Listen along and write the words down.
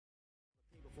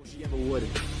She ever would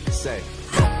say.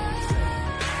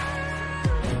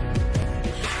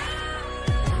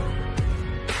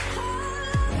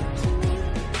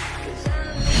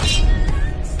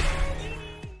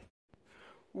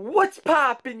 What's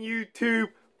poppin', YouTube?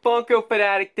 Funko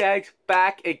Fanatic Dags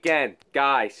back again.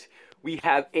 Guys, we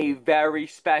have a very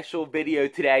special video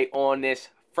today on this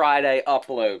Friday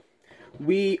upload.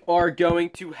 We are going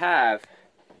to have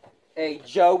a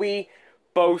Joey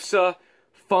Bosa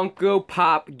Funko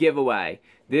Pop giveaway.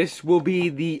 This will be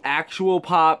the actual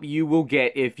pop you will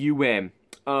get if you win.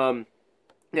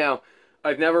 Now,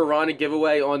 I've never run a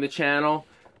giveaway on the channel,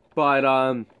 but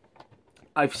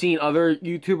I've seen other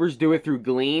YouTubers do it through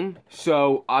Gleam,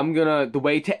 so the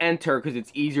way to enter, because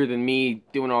it's easier than me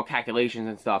doing all calculations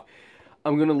and stuff,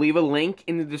 I'm gonna leave a link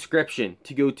in the description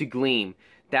to go to Gleam.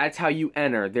 That's how you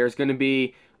enter. There's gonna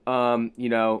be, you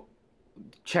know,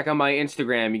 check on my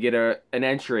Instagram, you get an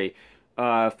entry.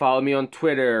 Follow me on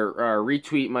Twitter,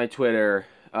 retweet my Twitter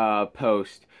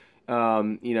post,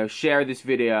 you know, share this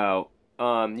video.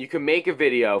 You can make a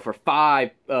video for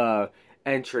 5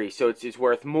 entries, so it's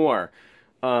worth more.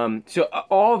 So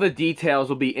all the details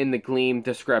will be in the Gleam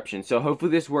description. So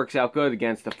hopefully this works out good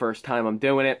against the first time I'm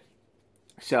doing it.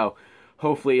 So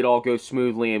hopefully it all goes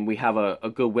smoothly and we have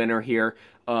a good winner here.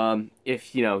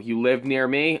 If you know you live near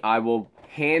me, I will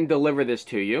hand deliver this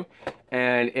to you.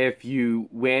 And if you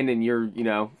win and you're, you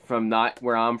know, from not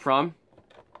where I'm from,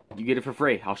 you get it for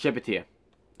free. I'll ship it to you.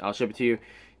 I'll ship it to you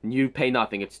and you pay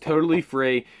nothing. It's totally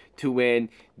free to win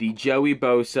the Joey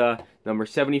Bosa number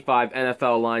 75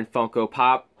 NFL line Funko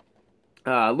Pop.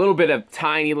 Tiny little bit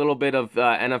of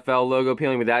NFL logo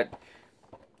peeling, but that,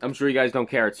 I'm sure you guys don't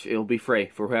care. It'll be free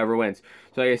for whoever wins.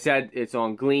 So like I said, it's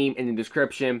on Gleam in the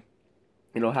description.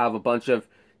 It'll have a bunch of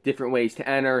different ways to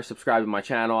enter. Subscribe to my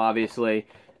channel, obviously.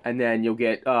 And then you'll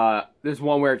get, there's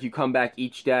one where if you come back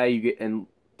each day, you get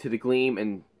to the Gleam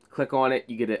and click on it,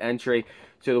 you get an entry.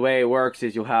 So the way it works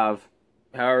is you'll have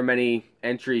however many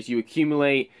entries you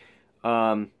accumulate,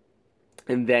 and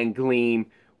then Gleam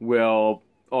will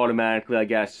automatically, I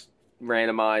guess,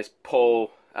 randomize, pull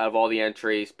out of all the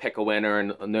entries, pick a winner,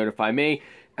 and notify me,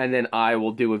 and then I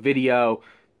will do a video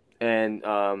and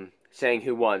saying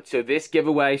who won. So this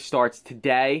giveaway starts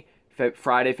today,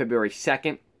 Friday, February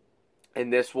 2nd,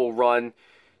 and this will run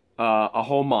a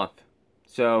whole month.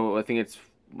 So I think it's,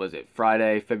 was it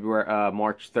Friday, February,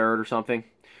 March 3rd or something.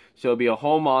 So it'll be a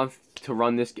whole month to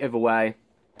run this giveaway,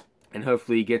 and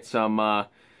hopefully get some,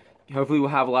 hopefully we'll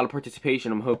have a lot of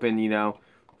participation. I'm hoping, you know,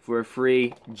 for a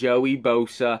free Joey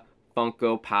Bosa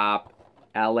Funko Pop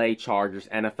LA Chargers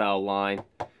NFL line.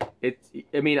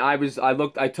 I mean, I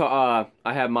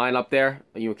have mine up there.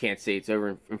 You can't see, it's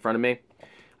over in front of me.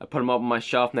 I put them up on my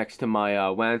shelf next to my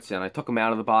Wentz, and I took them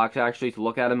out of the box actually to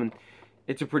look at them, and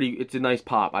it's a nice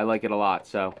pop. I like it a lot.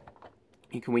 So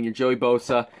you can win your Joey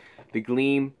Bosa. The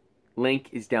Gleam link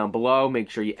is down below. Make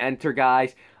sure you enter,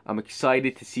 guys. I'm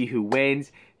excited to see who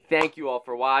wins. Thank you all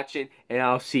for watching, and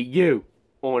I'll see you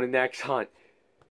on the next hunt.